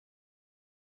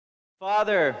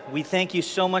Father, we thank you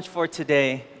so much for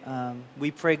today. We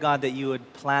pray, God, that you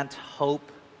would plant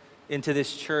hope into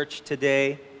this church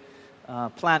today,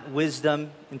 plant wisdom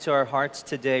into our hearts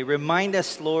today. Remind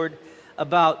us, Lord,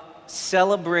 about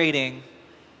celebrating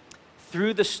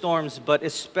through the storms, but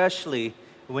especially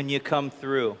when you come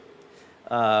through.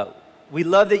 We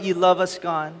love that you love us,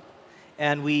 God,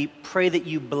 and we pray that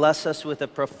you bless us with a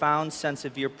profound sense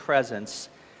of your presence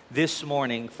this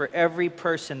morning for every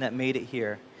person that made it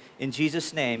here. In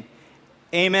Jesus' name,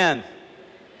 amen.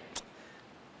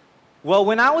 Well,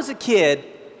 when I was a kid,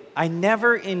 I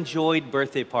never enjoyed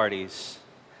birthday parties.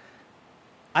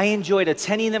 I enjoyed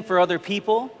attending them for other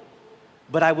people,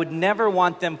 but I would never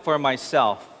want them for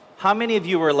myself. How many of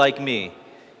you were like me?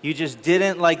 You just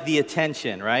didn't like the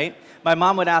attention, right? My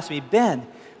mom would ask me, Ben,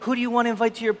 who do you want to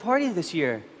invite to your party this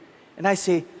year? And I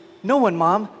say, no one,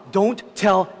 Mom, don't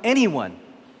tell anyone,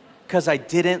 because I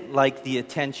didn't like the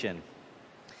attention.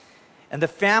 And the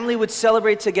family would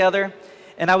celebrate together,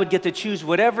 and I would get to choose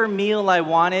whatever meal I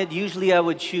wanted. Usually I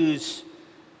would choose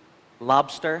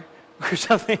lobster or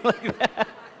something like that,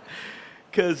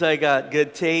 because I got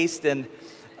good taste. And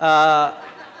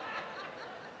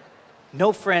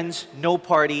no friends, no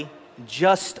party,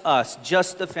 just us,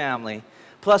 just the family.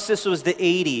 Plus, this was the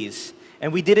 80s,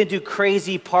 and we didn't do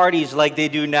crazy parties like they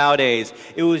do nowadays.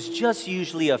 It was just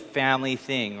usually a family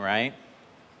thing, right?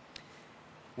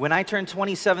 When I turned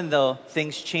 27, though,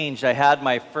 things changed. I had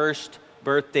my first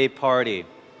birthday party.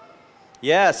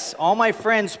 Yes, all my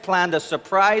friends planned a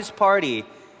surprise party,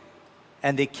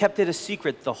 and they kept it a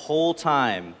secret the whole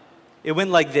time. It went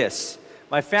like this.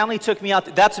 My family took me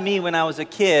out. That's me when I was a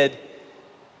kid.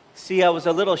 See, I was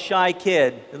a little shy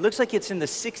kid. It looks like it's in the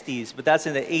 60s, but that's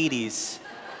in the 80s.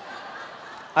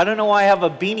 I don't know why I have a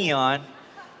beanie on,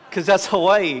 because that's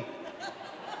Hawaii.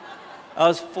 I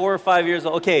was 4 or 5 years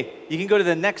old. Okay, you can go to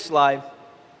the next slide.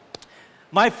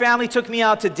 My family took me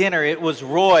out to dinner. It was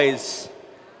Roy's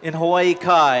in Hawaii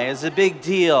Kai. It's a big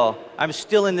deal. I'm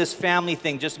still in this family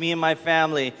thing, just me and my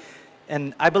family.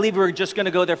 And I believe we were just going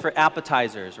to go there for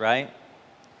appetizers, right?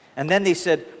 And then they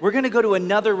said, we're going to go to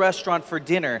another restaurant for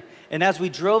dinner. And as we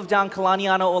drove down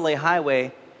Kalanianaole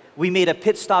Highway, we made a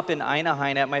pit stop in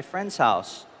Ainahaina at my friend's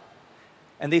house.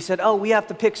 And they said, oh, we have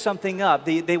to pick something up.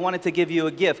 They wanted to give you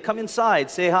a gift. Come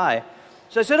inside, say hi.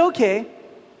 So I said, okay.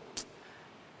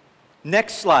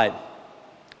 Next slide.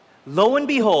 Lo and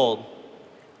behold,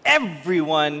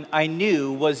 everyone I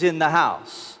knew was in the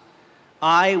house.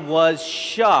 I was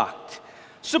shocked.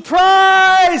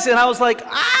 Surprise! And I was like,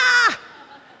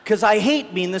 because I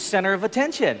hate being the center of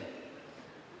attention.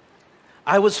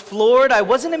 I was floored. I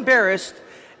wasn't embarrassed.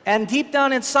 And deep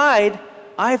down inside,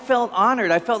 I felt honored.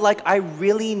 I felt like I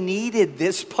really needed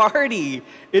this party.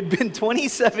 It'd been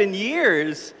 27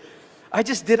 years. I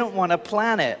just didn't want to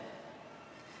plan it.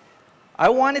 I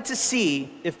wanted to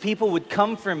see if people would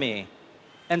come for me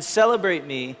and celebrate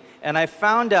me, and I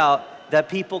found out that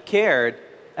people cared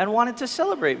and wanted to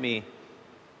celebrate me.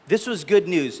 This was good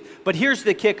news. But here's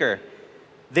the kicker.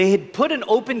 They had put an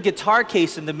open guitar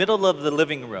case in the middle of the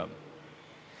living room,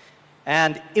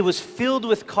 and it was filled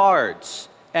with cards.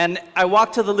 And I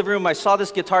walked to the living room, I saw this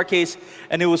guitar case,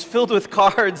 and it was filled with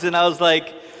cards, and I was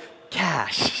like,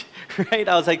 cash, right?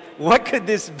 I was like, what could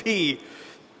this be?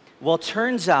 Well, it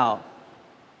turns out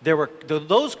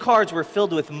those cards were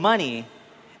filled with money,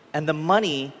 and the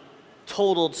money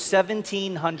totaled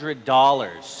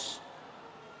 $1,700.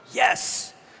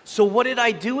 Yes! So what did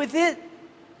I do with it?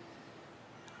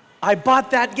 I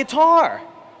bought that guitar.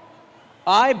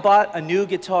 I bought a new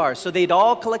guitar. So they'd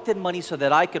all collected money so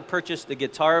that I could purchase the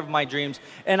guitar of my dreams,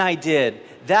 and I did.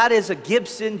 That is a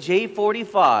Gibson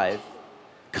J45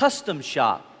 custom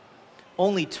shop.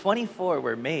 Only 24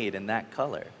 were made in that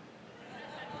color.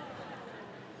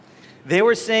 They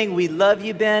were saying, we love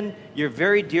you, Ben. You're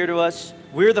very dear to us.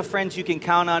 We're the friends you can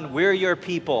count on. We're your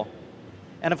people.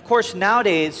 And of course,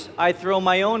 nowadays, I throw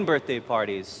my own birthday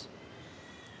parties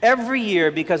every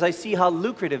year because I see how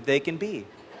lucrative they can be.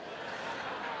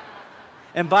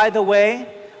 And by the way,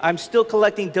 I'm still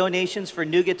collecting donations for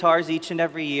new guitars each and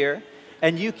every year.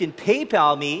 And you can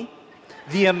PayPal me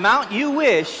the amount you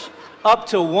wish, up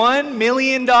to $1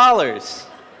 million.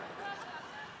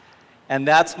 And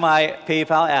that's my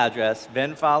PayPal address,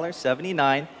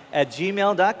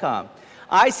 benfowler79@gmail.com.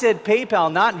 I said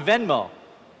PayPal, not Venmo,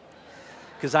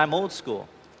 because I'm old school.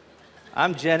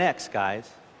 I'm Gen X,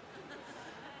 guys.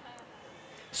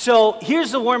 So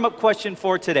here's the warm-up question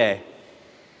for today.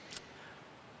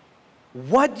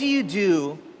 What do you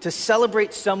do to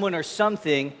celebrate someone or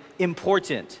something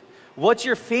important? What's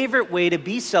your favorite way to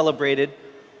be celebrated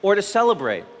or to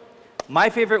celebrate? My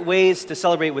favorite ways to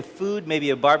celebrate with food,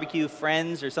 maybe a barbecue,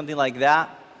 friends, or something like that.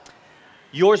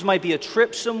 Yours might be a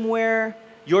trip somewhere.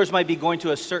 Yours might be going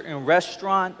to a certain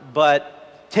restaurant,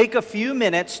 but take a few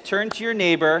minutes, turn to your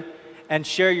neighbor, and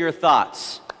share your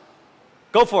thoughts.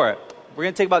 Go for it. We're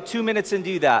going to take about 2 minutes and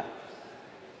do that.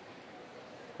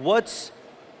 What's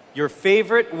your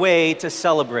favorite way to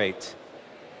celebrate?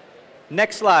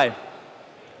 Next slide.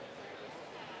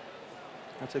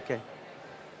 That's okay.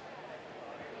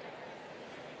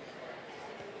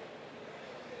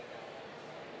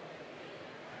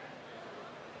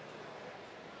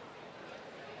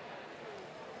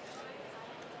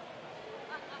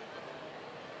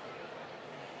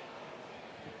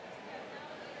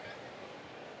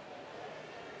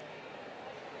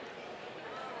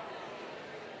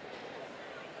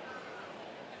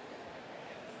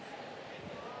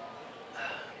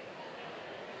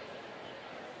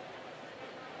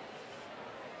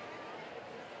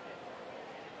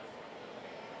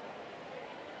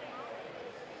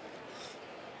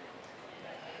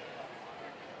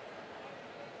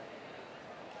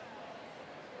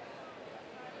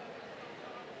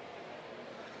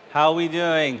 How are we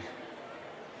doing?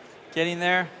 Getting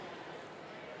there?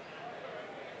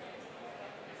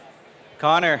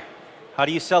 Connor, how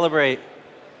do you celebrate?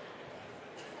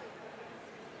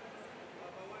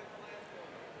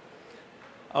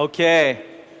 Okay,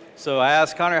 so I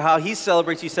asked Connor how he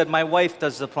celebrates. He said, my wife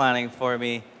does the planning for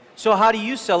me. So how do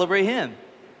you celebrate him?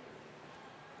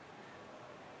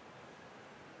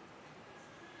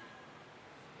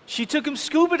 She took him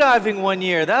scuba diving one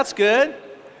year. That's good.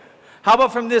 How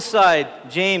about from this side?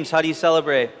 James, how do you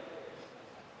celebrate?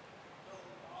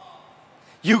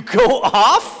 You go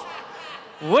off?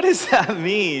 What does that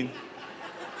mean?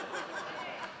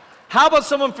 How about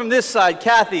someone from this side?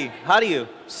 Kathy, how do you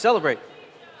celebrate?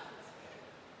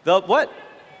 The what?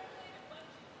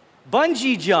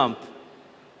 Bungee jump.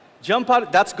 Jump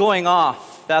out. That's going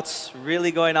off. That's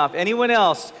really going off. Anyone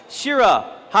else?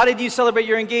 Shira, how did you celebrate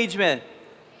your engagement?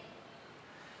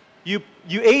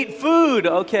 You ate food,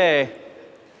 okay.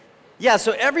 Yeah,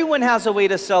 so everyone has a way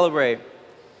to celebrate.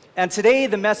 And today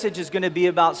the message is going to be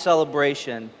about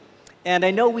celebration. And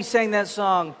I know we sang that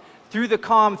song, through the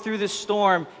calm, through the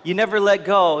storm, you never let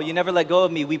go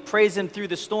of me. We praise him through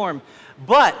the storm.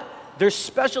 But there's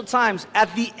special times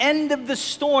at the end of the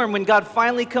storm when God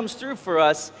finally comes through for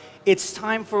us, it's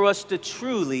time for us to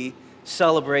truly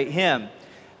celebrate him.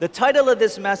 The title of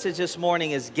this message this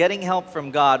morning is Getting Help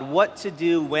from God, What to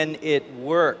Do When It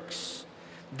Works.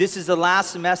 This is the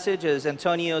last message, as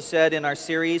Antonio said in our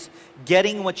series,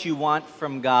 Getting What You Want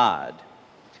from God.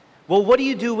 Well, what do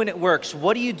you do when it works?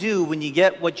 What do you do when you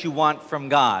get what you want from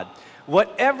God?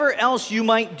 Whatever else you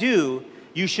might do,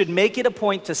 you should make it a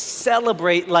point to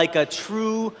celebrate like a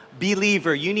true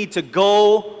believer. You need to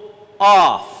go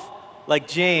off like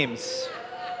James.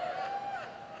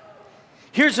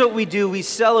 Here's what we do, we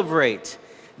celebrate.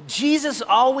 Jesus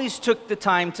always took the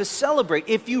time to celebrate.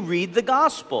 If you read the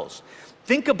Gospels,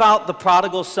 think about the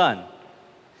prodigal son.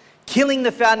 Killing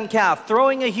the fattened calf,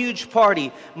 throwing a huge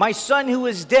party. My son who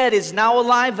is dead is now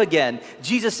alive again.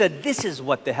 Jesus said, this is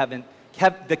what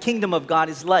the kingdom of God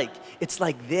is like. It's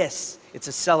like this. It's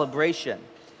a celebration.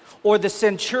 Or the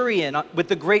centurion with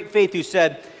the great faith who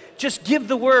said, just give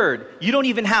the word. You don't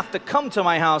even have to come to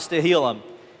my house to heal him.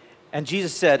 And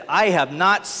Jesus said, I have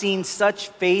not seen such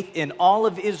faith in all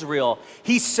of Israel.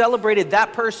 He celebrated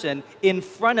that person in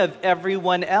front of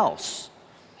everyone else.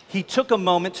 He took a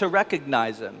moment to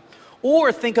recognize him.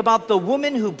 Or think about the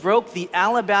woman who broke the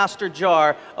alabaster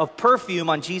jar of perfume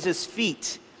on Jesus'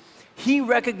 feet. He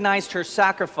recognized her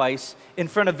sacrifice in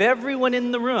front of everyone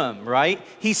in the room, right?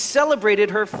 He celebrated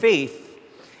her faith.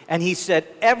 And he said,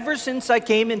 ever since I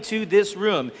came into this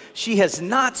room, she has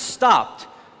not stopped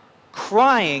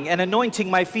crying and anointing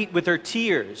my feet with her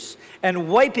tears and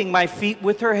wiping my feet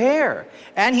with her hair.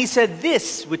 And he said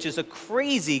this, which is a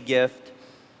crazy gift,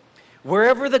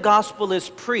 wherever the gospel is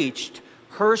preached,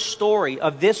 her story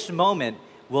of this moment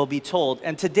will be told.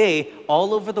 And today,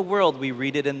 all over the world, we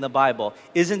read it in the Bible.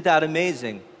 Isn't that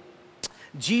amazing?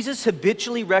 Jesus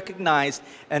habitually recognized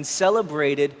and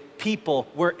celebrated people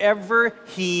wherever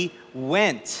he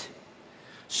went.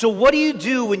 So what do you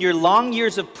do when your long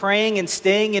years of praying and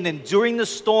staying and enduring the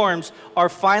storms are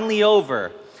finally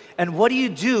over? And what do you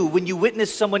do when you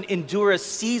witness someone endure a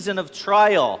season of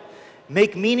trial,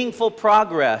 make meaningful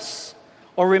progress,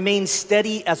 or remain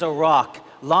steady as a rock,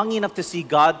 long enough to see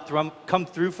God come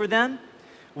through for them?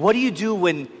 What do you do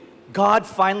when God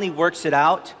finally works it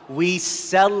out? We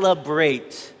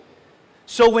celebrate.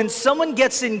 So when someone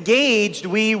gets engaged,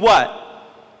 we what?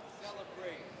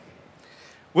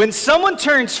 When someone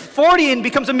turns 40 and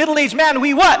becomes a middle-aged man,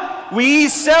 we what? We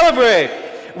celebrate.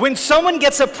 When someone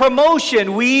gets a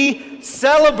promotion, we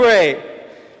celebrate.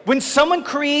 When someone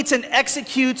creates and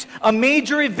executes a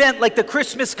major event like the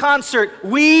Christmas concert,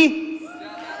 we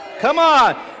celebrate. Come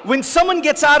on. When someone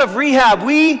gets out of rehab,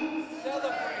 we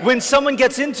celebrate. When someone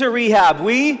gets into rehab,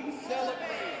 we celebrate.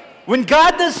 When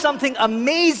God does something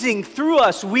amazing through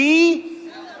us, we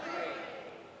celebrate.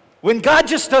 When God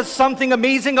just does something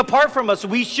amazing apart from us,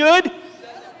 we should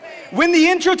celebrate. When the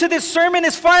intro to this sermon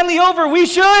is finally over, we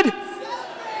should celebrate.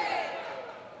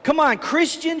 Come on,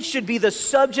 Christians should be the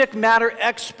subject matter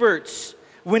experts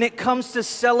when it comes to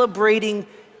celebrating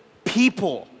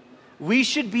people. We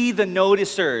should be the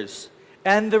noticers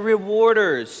and the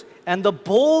rewarders and the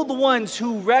bold ones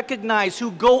who recognize, who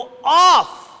go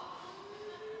off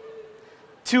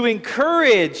to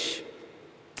encourage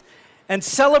and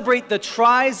celebrate the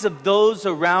tries of those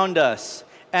around us.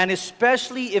 And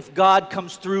especially if God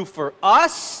comes through for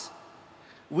us,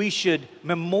 we should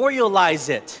memorialize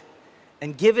it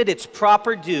and give it its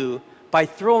proper due by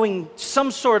throwing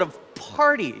some sort of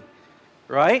party,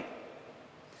 right?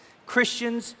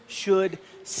 Christians should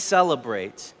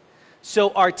celebrate.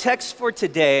 So our text for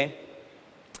today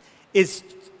is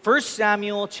 1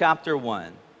 Samuel chapter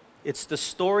 1. It's the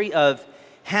story of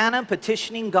Hannah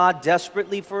petitioning God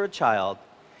desperately for a child,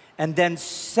 and then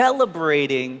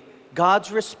celebrating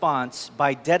God's response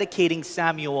by dedicating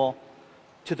Samuel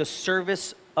to the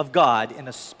service of God in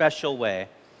a special way.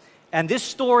 And this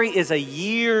story is a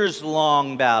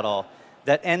years-long battle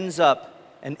that ends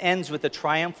with the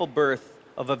triumphal birth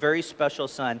of a very special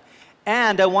son.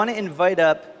 And I want to invite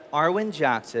up Arwen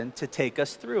Jackson to take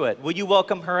us through it. Will you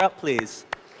welcome her up, please?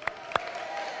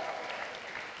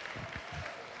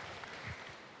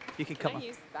 You can come up.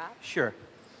 Use that? Sure.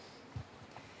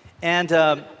 And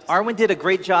Arwen did a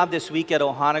great job this week at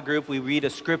Ohana Group. We read a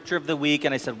scripture of the week,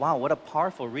 and I said, wow, what a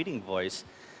powerful reading voice.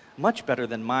 Much better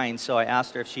than mine. So I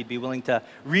asked her if she'd be willing to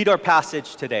read our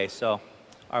passage today. So,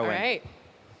 Arwen. All right.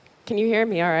 Can you hear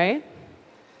me all right?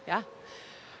 Yeah.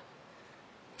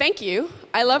 Thank you.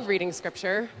 I love reading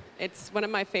scripture. It's one of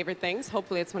my favorite things.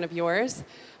 Hopefully it's one of yours.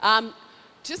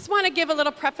 Just want to give a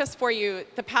little preface for you.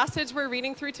 The passage we're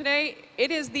reading through today,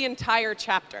 it is the entire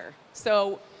chapter.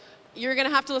 So you're going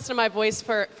to have to listen to my voice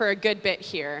for a good bit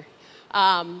here.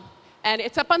 And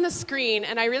it's up on the screen,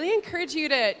 and I really encourage you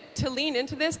to lean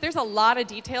into this. There's a lot of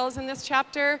details in this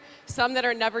chapter, some that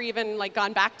are never even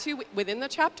gone back to within the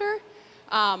chapter.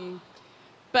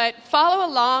 But follow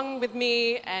along with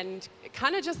me and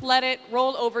kind of just let it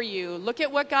roll over you. Look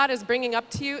at what God is bringing up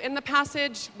to you in the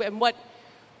passage and what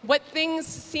things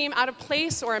seem out of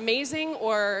place or amazing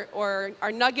or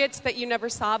are nuggets that you never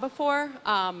saw before.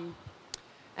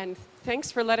 And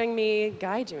thanks for letting me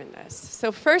guide you in this.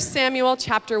 So 1 Samuel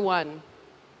chapter 1.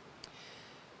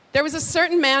 There was a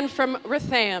certain man from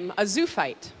Rethaim, a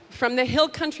Zuphite, from the hill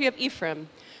country of Ephraim,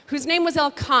 whose name was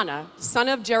Elkanah, son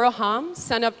of Jeroham,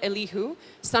 son of Elihu,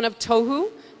 son of Tohu,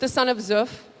 the son of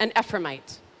Zuph, an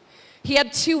Ephraimite. He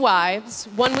had 2 wives.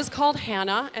 One was called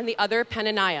Hannah, and the other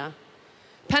Peninnah.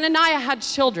 Peninnah had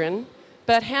children,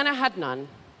 but Hannah had none.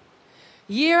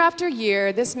 Year after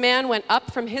year, this man went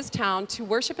up from his town to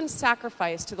worship and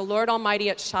sacrifice to the Lord Almighty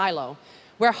at Shiloh,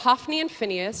 where Hophni and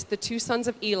Phinehas, the 2 sons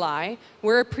of Eli,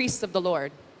 were priests of the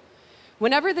Lord.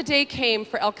 Whenever the day came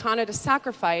for Elkanah to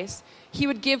sacrifice, he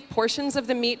would give portions of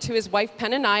the meat to his wife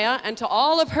Peninnah and to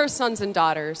all of her sons and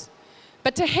daughters.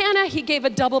 But to Hannah he gave a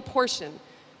double portion,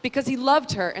 because he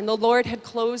loved her and the Lord had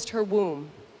closed her womb.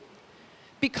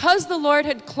 Because the Lord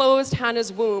had closed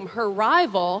Hannah's womb, her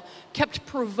rival kept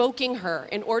provoking her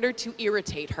in order to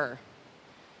irritate her.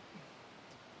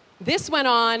 This went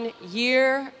on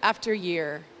year after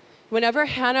year. Whenever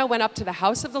Hannah went up to the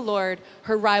house of the Lord,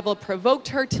 her rival provoked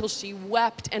her till she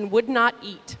wept and would not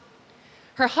eat.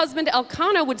 Her husband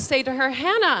Elkanah would say to her,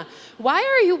 Hannah, why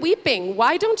are you weeping?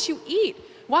 Why don't you eat?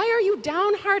 Why are you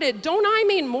downhearted? Don't I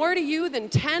mean more to you than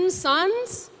 10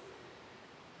 sons?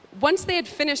 Once they had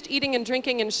finished eating and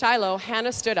drinking in Shiloh,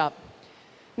 Hannah stood up.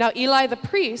 Now Eli the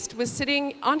priest was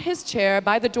sitting on his chair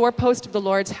by the doorpost of the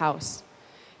Lord's house.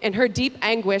 In her deep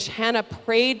anguish, Hannah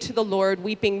prayed to the Lord,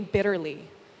 weeping bitterly.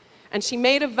 And she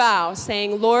made a vow,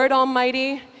 saying, Lord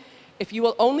Almighty, if you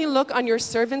will only look on your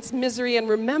servant's misery and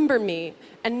remember me,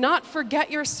 and not forget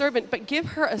your servant, but give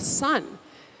her a son,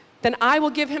 then I will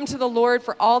give him to the Lord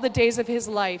for all the days of his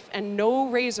life, and no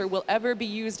razor will ever be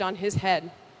used on his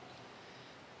head.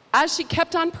 As she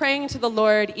kept on praying to the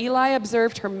Lord, Eli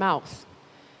observed her mouth.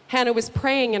 Hannah was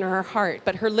praying in her heart,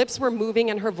 but her lips were moving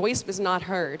and her voice was not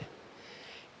heard.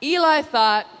 Eli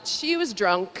thought she was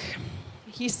drunk.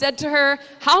 He said to her,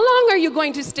 "How long are you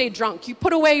going to stay drunk? You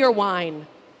put away your wine."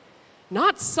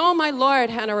 "Not so, my lord,"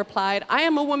 Hannah replied. "I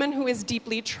am a woman who is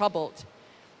deeply troubled.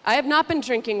 I have not been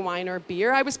drinking wine or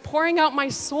beer. I was pouring out my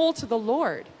soul to the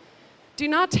Lord. Do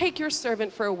not take your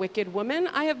servant for a wicked woman.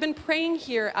 I have been praying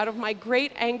here out of my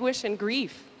great anguish and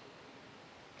grief."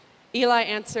 Eli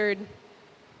answered,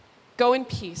 "Go in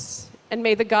peace, and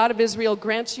may the God of Israel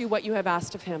grant you what you have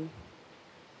asked of him."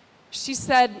 She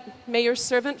said, "May your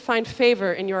servant find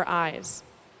favor in your eyes."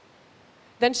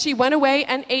 Then she went away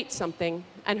and ate something,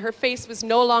 and her face was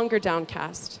no longer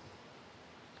downcast.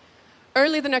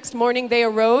 Early the next morning, they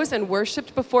arose and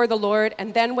worshiped before the Lord,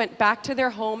 and then went back to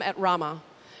their home at Ramah.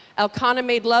 Elkanah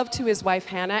made love to his wife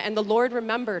Hannah, and the Lord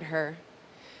remembered her.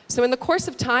 So in the course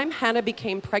of time, Hannah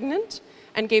became pregnant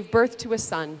and gave birth to a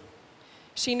son.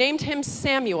 She named him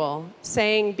Samuel,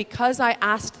 saying, "Because I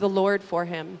asked the Lord for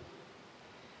him."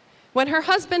 When her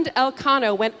husband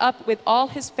Elkanah went up with all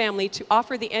his family to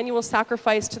offer the annual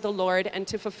sacrifice to the Lord and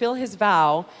to fulfill his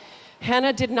vow,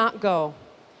 Hannah did not go.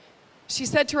 She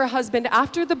said to her husband,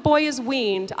 "After the boy is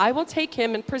weaned, I will take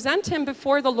him and present him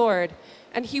before the Lord,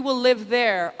 and he will live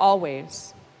there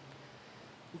always."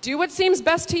 "Do what seems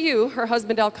best to you," her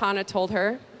husband Elkanah told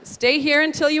her. "Stay here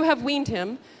until you have weaned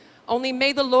him. Only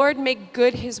may the Lord make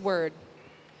good his word."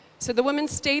 So the woman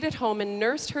stayed at home and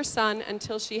nursed her son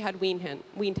until she had weaned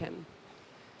him.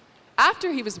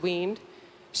 After he was weaned,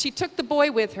 she took the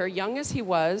boy with her, young as he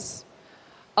was,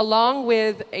 along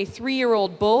with a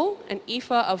 3-year-old bull, an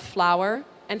ephah of flour,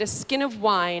 and a skin of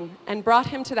wine, and brought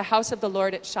him to the house of the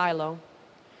Lord at Shiloh.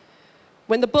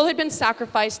 When the bull had been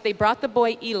sacrificed, they brought the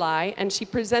boy Eli, and she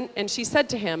brought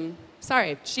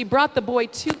the boy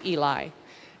to Eli,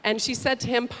 and she said to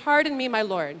him, "Pardon me, my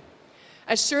lord.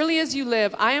 As surely as you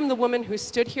live, I am the woman who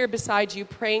stood here beside you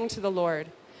praying to the Lord.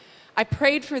 I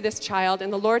prayed for this child,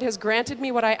 and the Lord has granted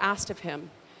me what I asked of him.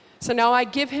 So now I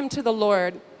give him to the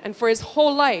Lord, and for his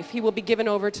whole life he will be given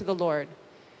over to the Lord."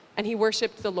 And he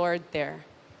worshiped the Lord there.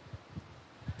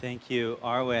 Thank you,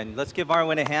 Arwen. Let's give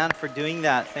Arwen a hand for doing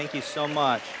that. Thank you so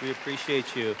much. We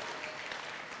appreciate you.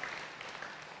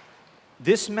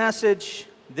 This message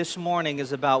this morning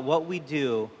is about what we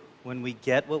do when we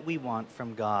get what we want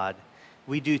from God.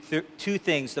 We do two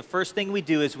things. The first thing we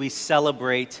do is we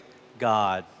celebrate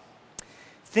God.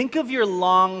 Think of your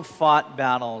long-fought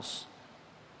battles,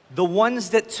 the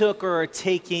ones that took or are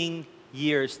taking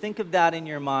years. Think of that in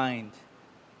your mind.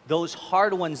 Those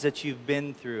hard ones that you've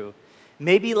been through.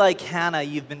 Maybe like Hannah,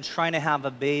 you've been trying to have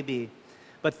a baby,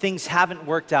 but things haven't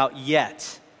worked out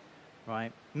yet,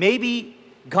 right? Maybe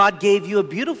God gave you a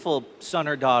beautiful son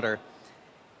or daughter.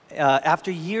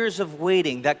 After years of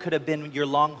waiting, that could have been your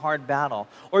long, hard battle.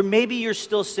 Or maybe you're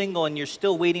still single and you're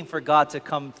still waiting for God to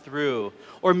come through.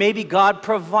 Or maybe God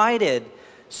provided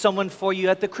someone for you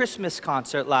at the Christmas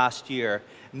concert last year.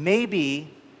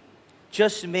 Maybe,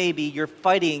 just maybe, you're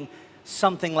fighting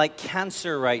something like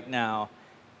cancer right now.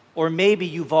 Or maybe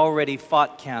you've already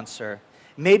fought cancer.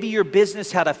 Maybe your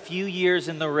business had a few years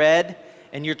in the red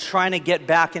and you're trying to get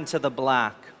back into the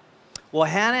black. Well,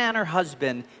 Hannah and her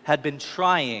husband had been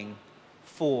trying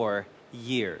for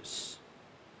years.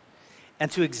 And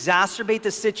to exacerbate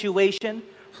the situation,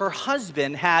 her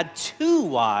husband had 2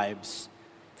 wives.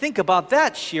 Think about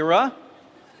that, Shira.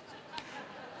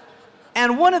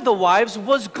 And one of the wives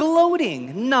was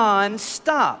gloating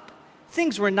non-stop.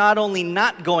 Things were not only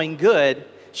not going good,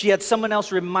 she had someone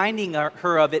else reminding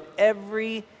her of it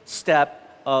every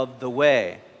step of the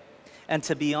way. And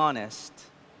to be honest,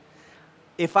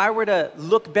 if I were to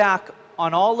look back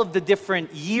on all of the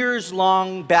different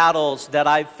years-long battles that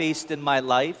I've faced in my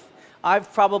life,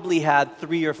 I've probably had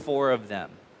 3 or 4 of them.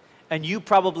 And you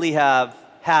probably have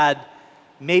had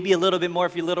maybe a little bit more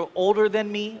if you're a little older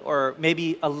than me, or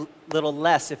maybe a little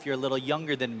less if you're a little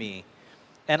younger than me.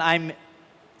 And I'm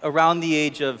around the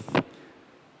age of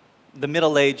the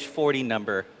middle-age 40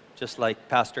 number, just like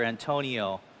Pastor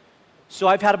Antonio. So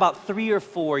I've had about 3 or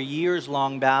 4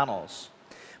 years-long battles.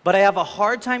 But I have a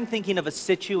hard time thinking of a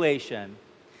situation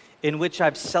in which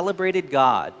I've celebrated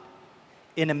God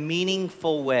in a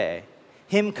meaningful way,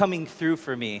 Him coming through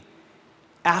for me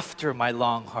after my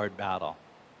long, hard battle.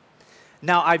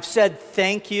 Now, I've said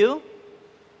thank you,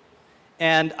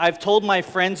 and I've told my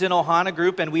friends in Ohana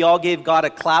Group, and we all gave God a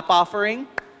clap offering.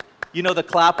 You know the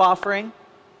clap offering?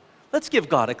 Let's give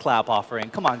God a clap offering.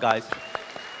 Come on, guys.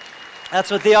 That's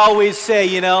what they always say,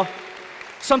 you know.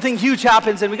 Something huge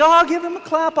happens, and we go, "I'll give Him a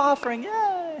clap offering,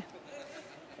 yay."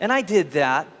 And I did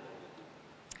that.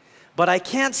 But I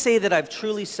can't say that I've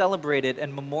truly celebrated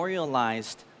and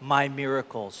memorialized my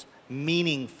miracles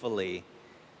meaningfully.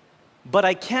 But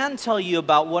I can tell you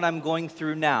about what I'm going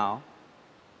through now.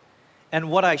 and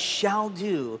what I shall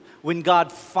do when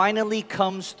God finally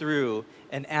comes through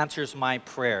and answers my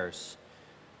prayers.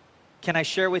 Can I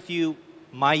share with you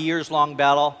my years-long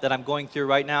battle that I'm going through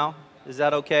right now? Is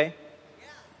that okay? Yeah.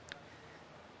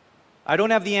 I don't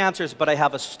have the answers, but I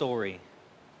have a story.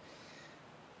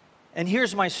 And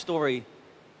here's my story.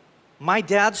 My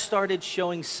dad started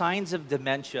showing signs of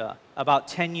dementia about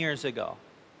 10 years ago.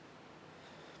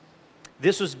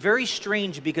 This was very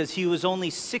strange because he was only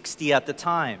 60 at the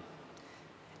time.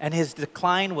 And his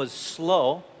decline was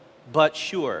slow but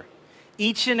sure.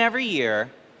 Each and every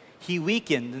year, he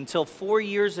weakened until 4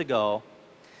 years ago,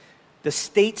 the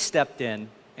state stepped in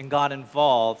and got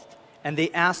involved, and they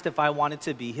asked if I wanted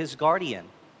to be his guardian.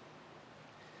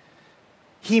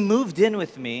 He moved in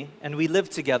with me, and we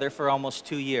lived together for almost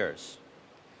 2 years.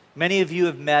 Many of you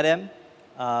have met him.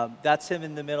 That's him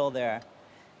in the middle there.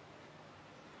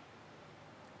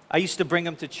 I used to bring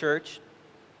him to church.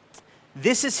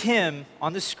 This is him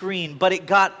on the screen, but it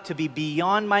got to be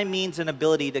beyond my means and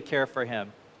ability to care for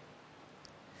him.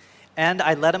 And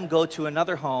I let him go to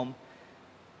another home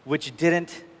which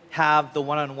didn't have the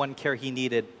one-on-one care he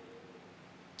needed.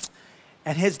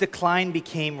 And his decline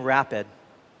became rapid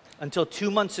until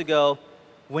 2 months ago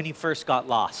when he first got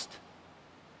lost.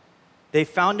 They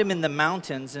found him in the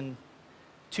mountains, and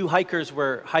 2 hikers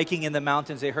were hiking in the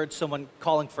mountains. They heard someone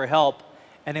calling for help,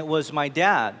 and it was my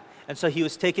dad. And so he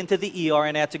was taken to the ER,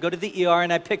 and I had to go to the ER,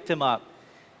 and I picked him up.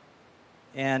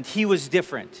 And he was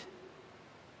different.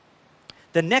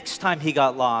 The next time he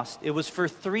got lost, it was for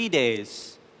 3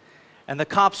 days. And the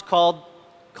cops called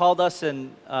us,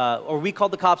 and or we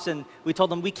called the cops, and we told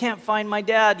them, we can't find my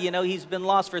dad. You know, he's been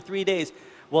lost for 3 days.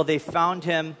 Well, they found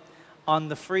him on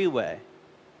the freeway.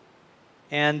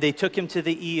 And they took him to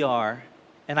the ER,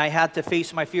 and I had to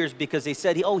face my fears because they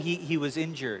said, he was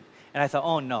injured. And I thought,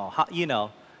 oh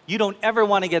no, you don't ever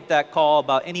want to get that call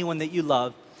about anyone that you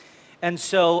love. And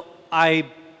so I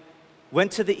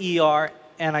went to the ER,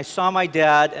 and I saw my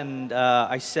dad, and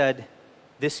I said,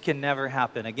 this can never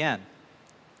happen again.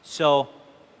 So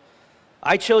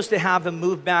I chose to have him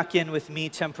move back in with me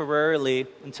temporarily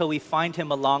until we find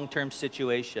him a long-term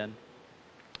situation.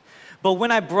 But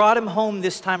when I brought him home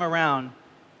this time around,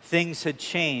 things had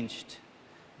changed.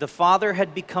 The father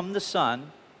had become the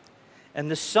son, and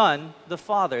the son, the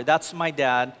father. That's my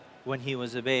dad when he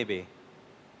was a baby.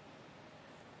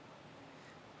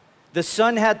 The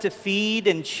son had to feed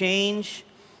and change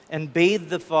and bathe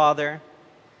the father.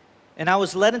 And I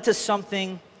was led into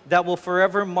something that will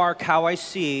forever mark how I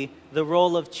see the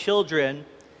role of children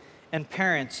and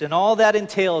parents and all that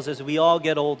entails as we all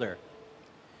get older.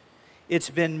 It's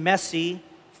been messy,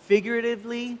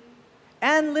 figuratively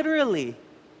and literally.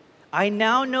 I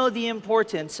now know the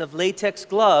importance of latex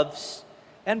gloves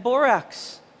and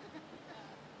borax.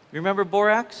 Remember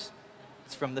borax?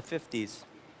 It's from the 50s.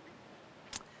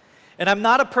 And I'm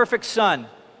not a perfect son.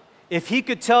 If he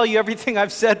could tell you everything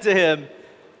I've said to him,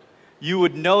 you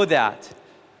would know that.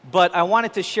 But I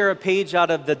wanted to share a page out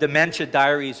of the Dementia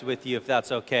Diaries with you, if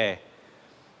that's okay.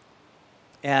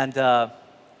 And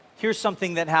here's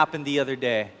something that happened the other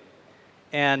day.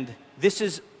 And this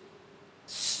is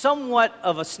somewhat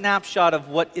of a snapshot of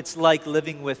what it's like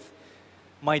living with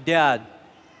my dad.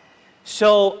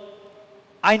 So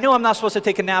I know I'm not supposed to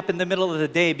take a nap in the middle of the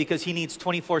day because he needs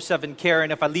 24/7 care,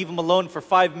 and if I leave him alone for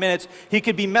 5 minutes, he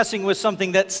could be messing with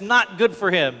something that's not good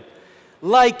for him,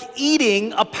 like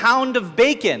eating a pound of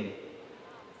bacon,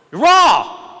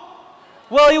 raw.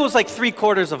 Well, it was like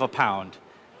 3/4 of a pound.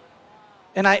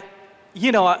 And I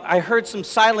heard some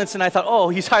silence, and I thought, oh,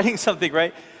 he's hiding something,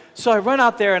 right? So I run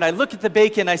out there, and I look at the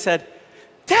bacon, I said,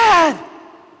 Dad,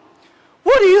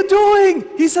 what are you doing?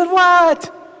 He said,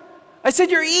 what? I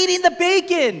said, you're eating the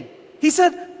bacon. He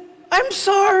said, I'm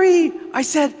sorry. I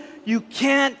said, you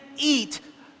can't eat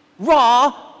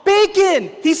raw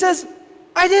bacon. He says,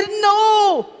 I didn't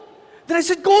know. Then I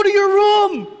said, go to your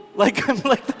room. Like I'm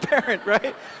like the parent,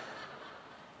 right?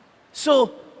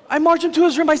 So I march him to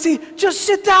his room. I say, just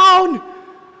sit down.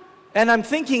 And I'm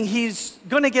thinking he's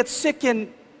going to get sick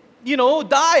and,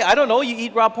 die. I don't know. You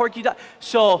eat raw pork, you die.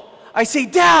 So I say,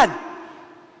 Dad,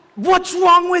 what's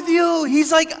wrong with you?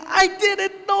 He's like, I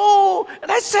didn't know.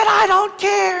 And I said, I don't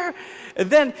care. And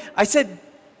then I said,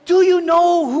 do you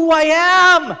know who I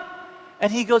am?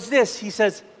 And he goes this. He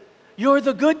says, you're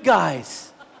the good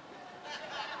guys.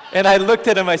 And I looked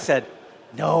at him, I said,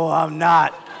 no, I'm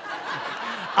not.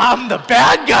 I'm the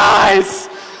bad guys.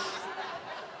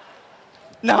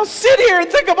 Now sit here and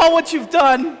think about what you've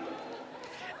done.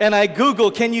 And I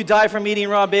Google, can you die from eating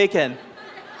raw bacon?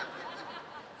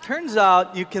 Turns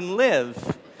out you can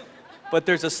live, but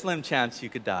there's a slim chance you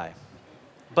could die.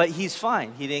 But he's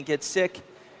fine. He didn't get sick.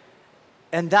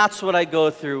 And that's what I go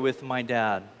through with my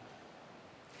dad.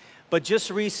 But just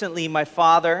recently, my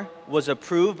father was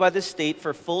approved by the state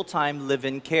for full-time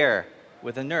live-in care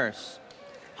with a nurse.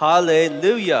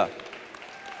 Hallelujah.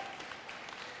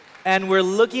 And we're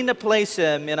looking to place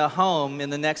him in a home in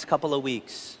the next couple of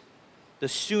weeks. The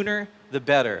sooner, the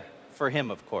better. For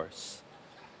him, of course.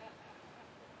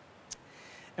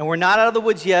 And we're not out of the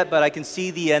woods yet, but I can see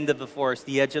the end of the forest,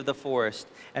 the edge of the forest.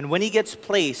 And when he gets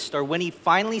placed, or when he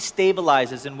finally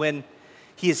stabilizes, and when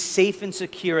he is safe and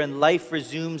secure and life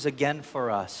resumes again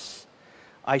for us,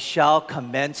 I shall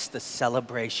commence the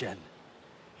celebration.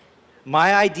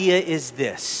 My idea is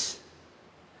this: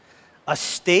 a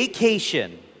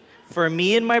staycation for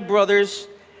me and my brothers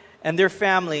and their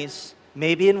families,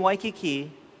 maybe in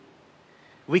Waikiki.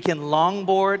 We can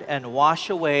longboard and wash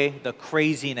away the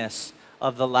craziness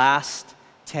of the last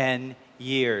 10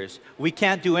 years. We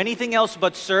can't do anything else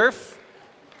but surf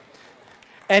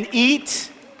and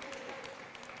eat.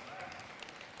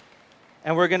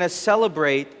 And we're going to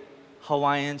celebrate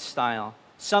Hawaiian style.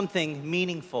 Something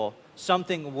meaningful,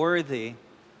 something worthy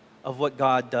of what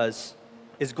God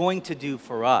is going to do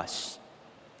for us.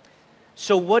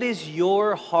 So what is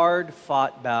your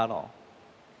hard-fought battle?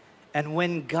 And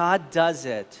when God does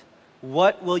it,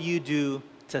 what will you do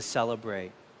to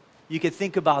celebrate? You can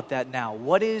think about that now.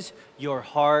 What is your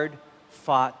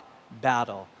hard-fought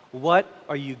battle? What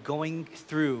are you going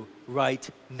through right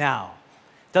now?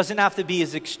 Doesn't have to be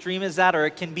as extreme as that, or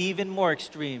it can be even more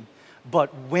extreme.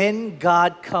 But when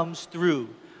God comes through,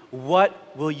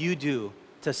 what will you do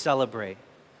to celebrate?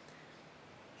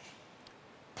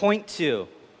 Point 2,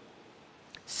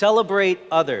 celebrate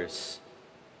others.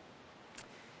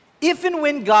 If and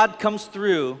when God comes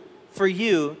through for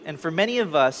you and for many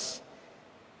of us,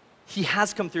 He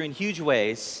has come through in huge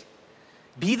ways.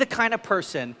 Be the kind of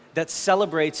person that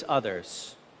celebrates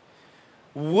others.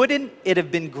 Wouldn't it have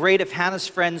been great if Hannah's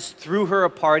friends threw her a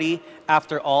party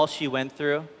after all she went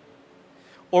through?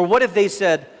 Or what if they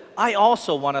said, I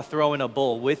also want to throw in a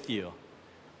bull with you.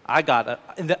 I got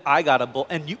a bull.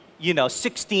 And you know,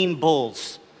 16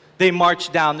 bulls. They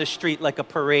march down the street like a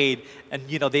parade, and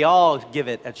they all give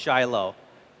it at Shiloh.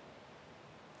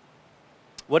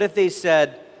 What if they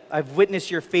said, I've witnessed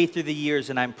your faith through the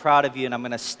years, and I'm proud of you, and I'm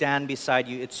going to stand beside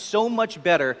you. It's so much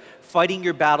better fighting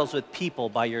your battles with people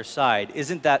by your side.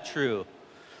 Isn't that true?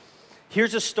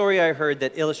 Here's a story I heard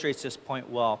that illustrates this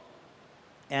point well.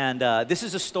 And this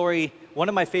is a story, one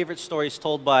of my favorite stories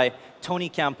told by Tony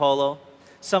Campolo.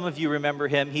 Some of you remember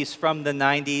him. He's from the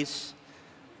 90s.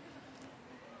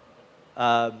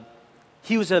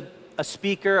 He was a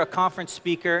speaker, a conference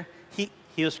speaker.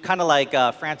 He was kind of like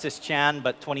Francis Chan,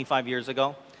 but 25 years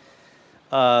ago.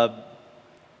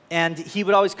 And he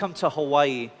would always come to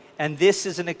Hawaii. And this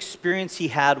is an experience he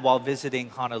had while visiting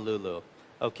Honolulu.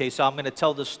 Okay, so I'm going to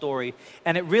tell the story.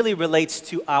 And it really relates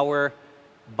to our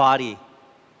body,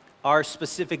 our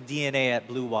specific DNA at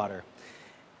Blue Water.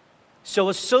 So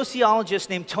a sociologist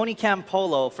named Tony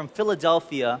Campolo from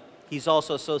Philadelphia, he's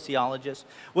also a sociologist,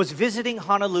 was visiting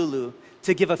Honolulu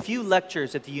to give a few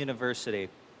lectures at the university.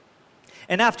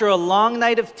 And after a long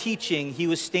night of teaching, he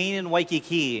was staying in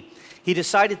Waikiki. He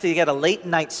decided to get a late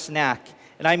night snack.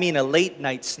 And I mean a late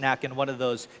night snack in one of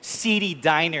those seedy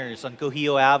diners on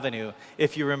Kohio Avenue,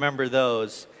 if you remember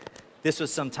those. This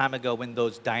was some time ago when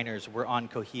those diners were on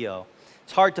Kohio.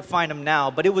 It's hard to find them now,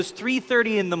 but it was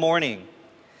 3:30 in the morning.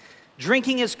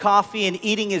 Drinking his coffee and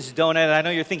eating his donut. I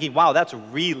know you're thinking, wow, that's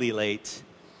really late.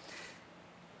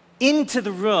 Into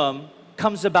the room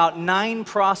comes about 9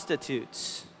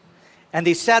 prostitutes. And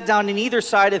they sat down on either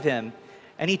side of him,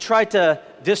 and he tried to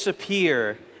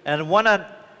disappear. And one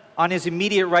on his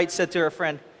immediate right said to her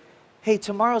friend, hey,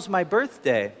 tomorrow's my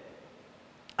birthday.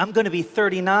 I'm going to be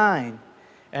 39.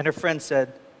 And her friend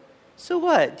said, so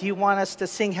what? Do you want us to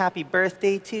sing happy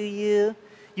birthday to you?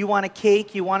 You want a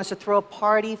cake? You want us to throw a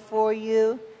party for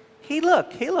you? Hey,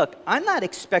 look, I'm not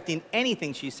expecting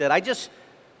anything, she said.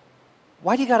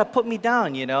 Why do you got to put me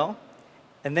down,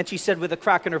 And then she said with a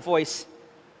crack in her voice,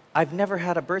 I've never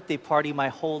had a birthday party my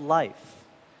whole life.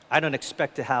 I don't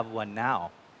expect to have one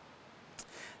now.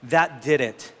 That did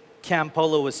it.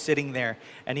 Campolo was sitting there,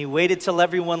 and he waited till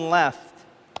everyone left.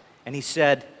 And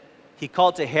he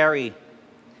called to Harry,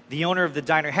 the owner of the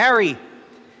diner. Harry,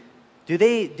 do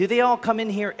they all come in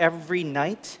here every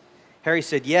night? Harry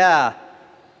said, yeah.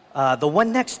 The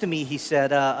one next to me, he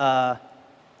said,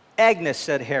 Agnes,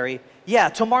 said Harry. Yeah,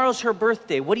 tomorrow's her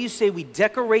birthday. What do you say we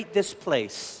decorate this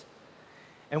place?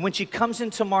 And when she comes in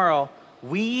tomorrow,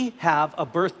 we have a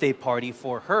birthday party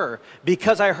for her,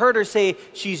 because I heard her say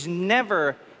she's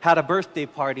never had a birthday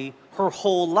party her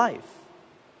whole life.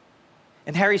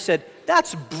 And Harry said,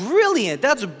 that's brilliant,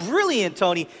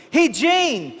 Tony. Hey,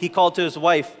 Jane, he called to his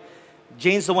wife.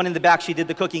 Jane's the one in the back, she did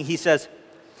the cooking. He says,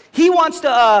 he wants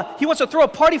to throw a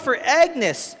party for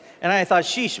Agnes. And I thought,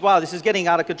 sheesh, wow, this is getting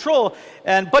out of control.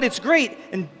 But it's great.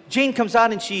 And Jane comes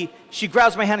out and she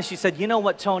grabs my hand and she said, you know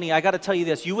what, Tony, I got to tell you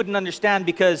this. You wouldn't understand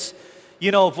because,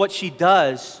 of what she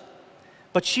does.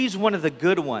 But she's one of the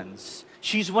good ones.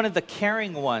 She's one of the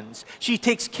caring ones. She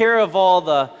takes care of all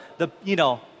the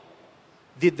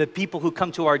people who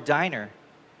come to our diner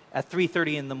at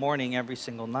 3:30 in the morning every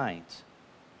single night.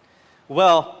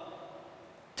 Well,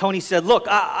 Tony said, look,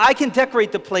 I can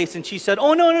decorate the place. And she said,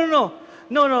 oh, no.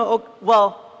 Oh,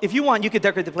 well, if you want, you could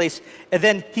decorate the place. And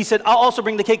then he said, I'll also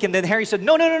bring the cake. And then Harry said,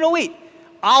 no, wait.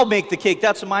 I'll make the cake.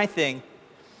 That's my thing.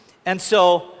 And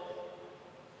so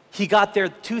he got there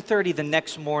 2:30 the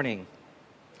next morning.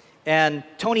 And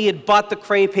Tony had bought the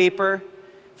crepe paper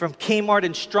from Kmart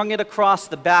and strung it across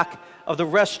the back of the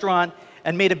restaurant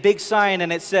and made a big sign.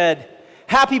 And it said,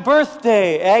 happy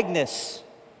birthday, Agnes.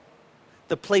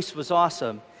 The place was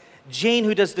awesome. Jane,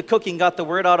 who does the cooking, got the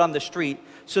word out on the street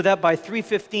so that by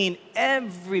 3:15,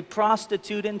 every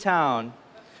prostitute in town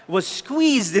was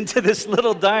squeezed into this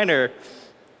little diner.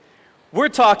 We're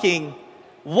talking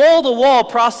wall-to-wall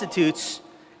prostitutes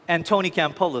and Tony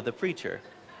Campolo, the preacher.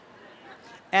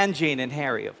 And Jane and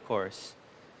Harry, of course.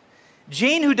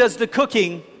 Jane, who does the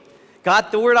cooking,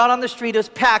 got the word out on the street. It was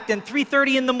packed, and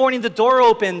 3:30 in the morning, the door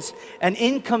opens, and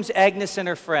in comes Agnes and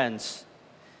her friends.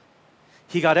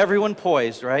 He got everyone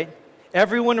poised, right?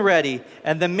 Everyone ready.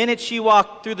 And the minute she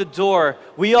walked through the door,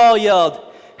 we all yelled,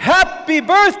 happy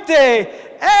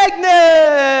birthday,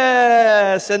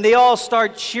 Agnes! And they all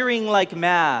start cheering like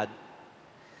mad.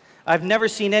 I've never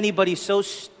seen anybody so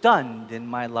stunned in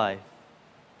my life,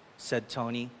 said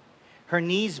Tony. Her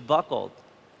knees buckled.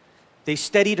 They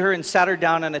steadied her and sat her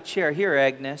down on a chair. Here,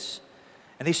 Agnes.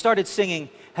 And they started singing,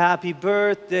 happy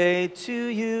birthday to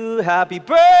you, happy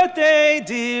birthday,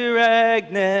 dear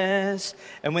Agnes.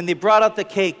 And when they brought out the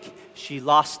cake, she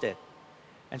lost it.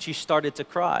 And she started to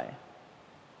cry.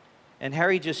 And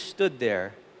Harry just stood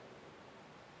there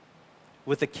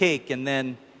with the cake. And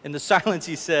then in the silence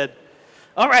he said,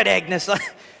 all right, Agnes,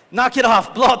 knock it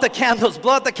off. Blow out the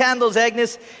candles,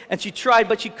 Agnes. And she tried,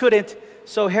 but she couldn't.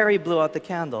 So Harry blew out the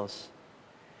candles.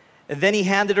 And then he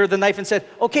handed her the knife and said,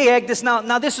 okay, Agnes,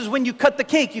 now this is when you cut the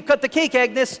cake. You cut the cake,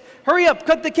 Agnes. Hurry up,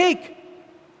 cut the cake.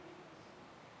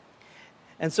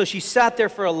 And so she sat there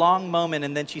for a long moment,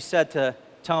 and then she said to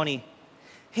Tony,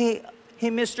 hey,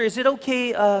 mister, is it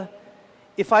okay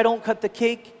if I don't cut the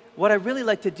cake? What I'd really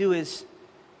like to do is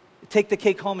take the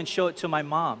cake home and show it to my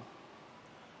mom.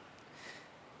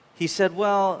 He said,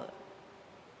 well,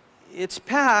 it's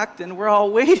packed, and we're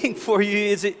all waiting for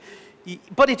you.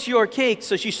 But it's your cake.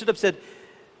 So she stood up and said,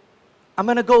 I'm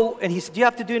going to go. And he said, do you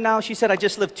have to do it now? She said, I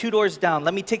just live 2 doors down.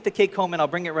 Let me take the cake home and I'll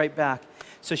bring it right back.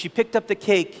 So she picked up the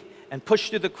cake and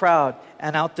pushed through the crowd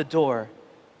and out the door.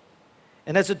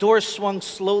 And as the door swung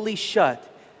slowly shut,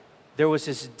 there was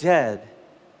this dead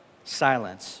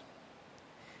silence.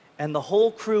 And the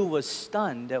whole crew was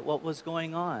stunned at what was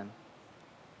going on.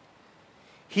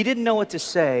 He didn't know what to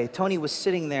say. Tony was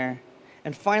sitting there.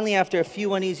 And finally, after a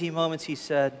few uneasy moments, he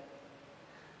said,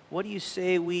 what do you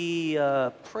say we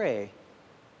pray?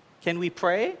 Can we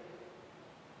pray?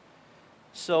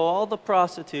 So all the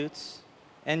prostitutes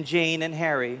and Jane and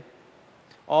Harry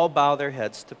all bow their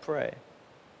heads to pray.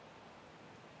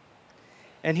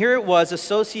 And here it was, a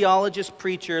sociologist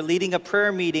preacher leading a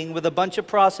prayer meeting with a bunch of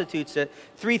prostitutes at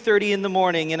 3:30 in the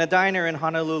morning in a diner in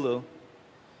Honolulu.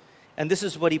 And this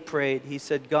is what he prayed. He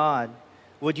said, God,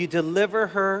 would you deliver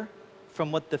her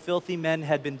from what the filthy men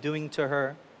had been doing to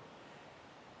her?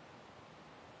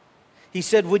 He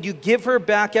said, would you give her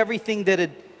back everything that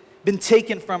had been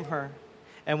taken from her?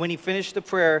 And when he finished the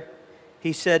prayer,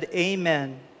 he said,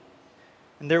 amen.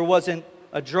 And there wasn't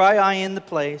a dry eye in the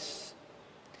place.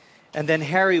 And then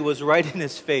Harry was right in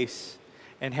his face.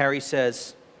 And Harry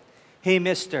says, hey,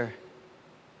 mister,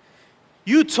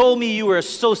 you told me you were a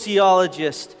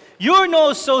sociologist. You're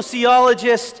no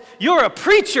sociologist. You're a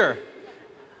preacher.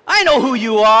 I know who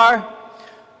you are.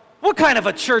 What kind of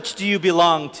a church do you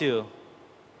belong to?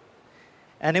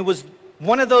 And it was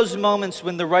one of those moments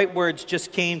when the right words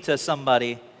just came to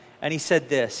somebody. And he said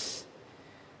this.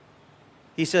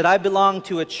 He said, I belong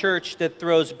to a church that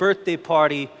throws birthday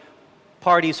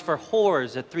parties for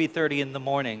whores at 3:30 in the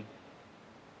morning.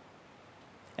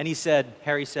 And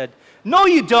Harry said, no,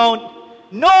 you don't.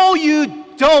 No, you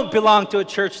don't belong to a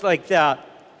church like that.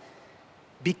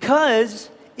 Because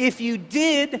if you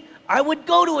did, I would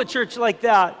go to a church like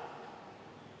that.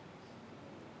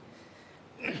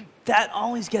 That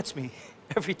always gets me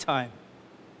every time.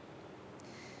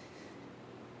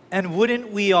 And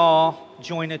wouldn't we all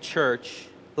join a church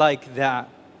like that?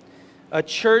 A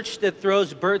church that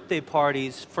throws birthday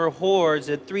parties for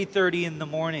whores at 3:30 in the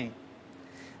morning.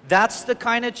 That's the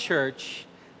kind of church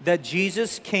that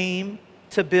Jesus came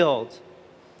to build.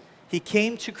 He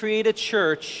came to create a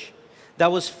church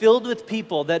that was filled with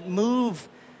people that move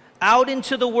out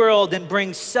into the world and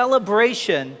bring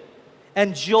celebration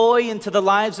and joy into the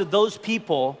lives of those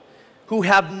people who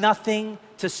have nothing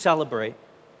to celebrate.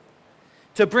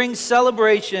 To bring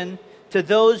celebration to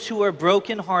those who are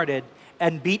brokenhearted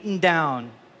and beaten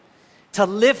down. To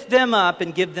lift them up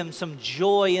and give them some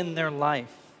joy in their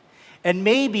life. And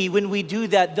maybe when we do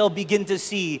that, they'll begin to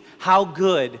see how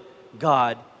good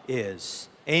God is.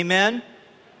 Amen?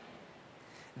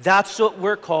 That's what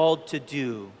we're called to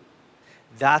do.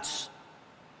 That's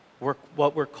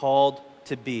what we're called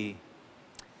to be.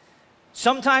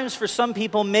 Sometimes for some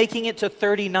people, making it to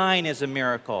 39 is a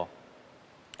miracle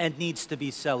and needs to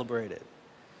be celebrated.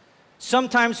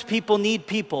 Sometimes people need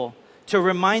people to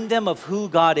remind them of who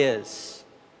God is.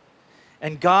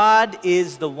 And God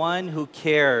is the one who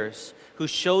cares, who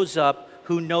shows up,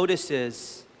 who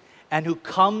notices, and who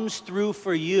comes through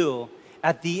for you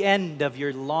at the end of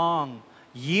your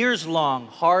years-long,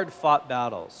 hard-fought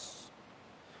battles.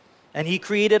 And He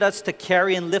created us to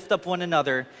carry and lift up one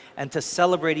another and to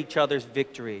celebrate each other's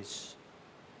victories.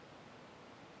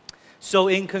 So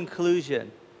in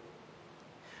conclusion,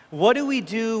 what do we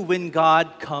do when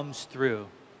God comes through?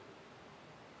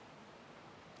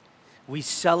 We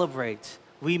celebrate,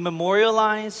 we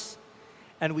memorialize,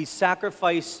 and we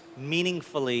sacrifice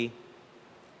meaningfully,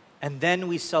 and then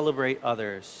we celebrate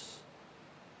others.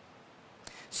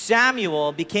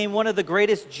 Samuel became one of the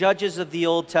greatest judges of the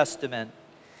Old Testament.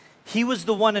 He was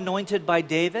the one anointed by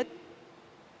David.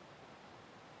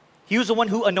 He was the one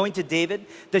who anointed David,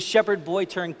 the shepherd boy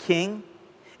turned king.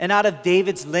 And out of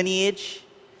David's lineage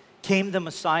came the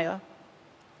Messiah.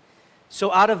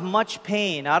 So out of much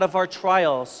pain, out of our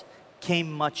trials,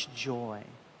 came much joy.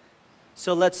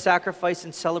 So let's sacrifice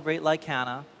and celebrate like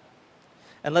Hannah.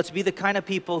 And let's be the kind of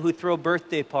people who throw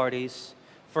birthday parties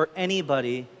for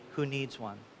anybody who needs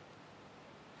one.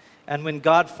 And when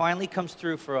God finally comes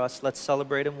through for us, let's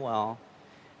celebrate Him well.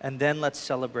 And then let's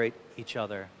celebrate each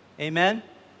other. Amen?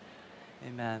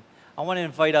 Amen. I want to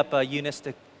invite up Eunice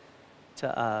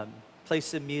to play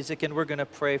some music, and we're going to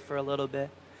pray for a little bit.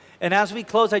 And as we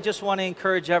close, I just want to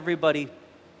encourage everybody.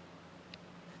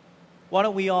 Why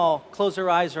don't we all close our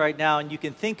eyes right now, and you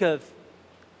can think of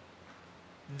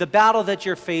the battle that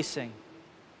you're facing.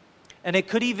 And it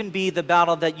could even be the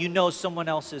battle that you know someone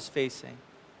else is facing.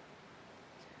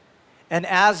 And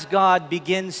as God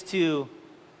begins to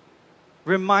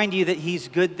remind you that He's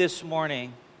good this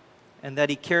morning and that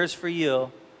He cares for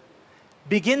you,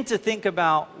 begin to think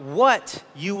about what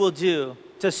you will do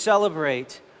to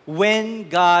celebrate when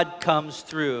God comes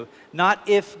through. Not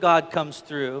if God comes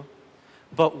through,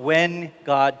 but when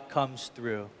God comes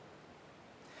through.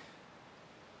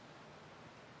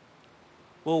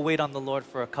 We'll wait on the Lord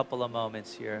for a couple of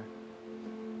moments here.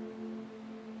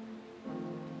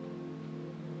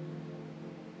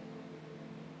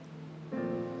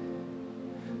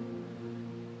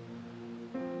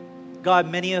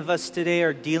 God, many of us today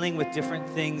are dealing with different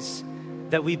things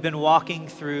that we've been walking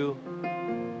through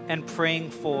and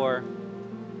praying for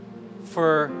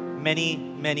many,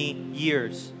 many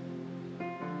years.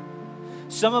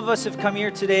 Some of us have come here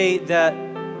today that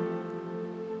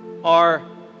are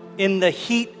in the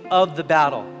heat of the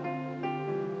battle.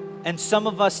 And some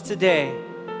of us today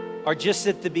are just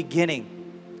at the beginning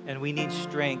and we need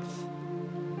strength.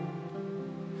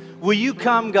 Will you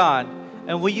come, God,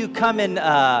 and will you come and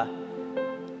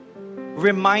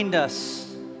remind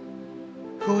us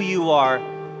who you are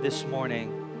this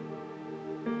morning?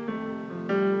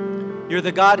 You're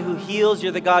the God who heals.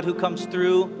 You're the God who comes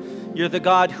through. You're the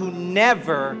God who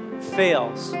never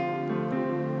fails.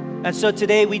 And so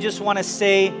today we just want to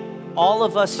say, all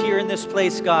of us here in this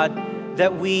place, God,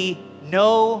 that we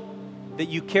know that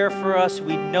you care for us.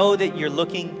 We know that you're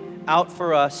looking out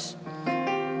for us.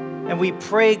 And we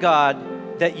pray,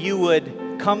 God, that you would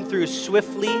come through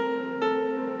swiftly.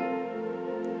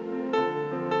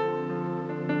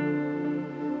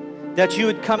 That you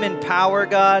would come in power,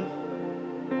 God.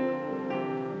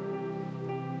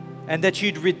 And that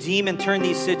you'd redeem and turn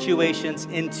these situations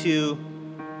into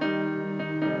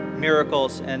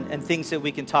miracles and things that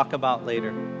we can talk about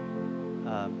later.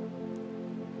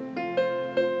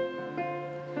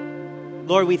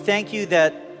 Lord, we thank you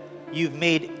that you've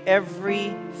made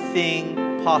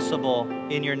everything possible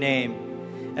in your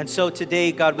name. And so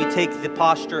today, God, we take the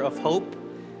posture of hope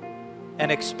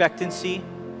and expectancy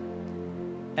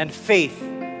and faith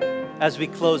as we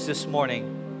close this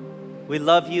morning. We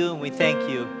love you and we thank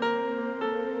you.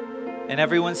 And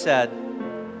everyone said,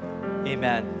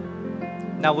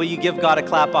 Amen. Now will you give God a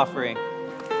clap offering?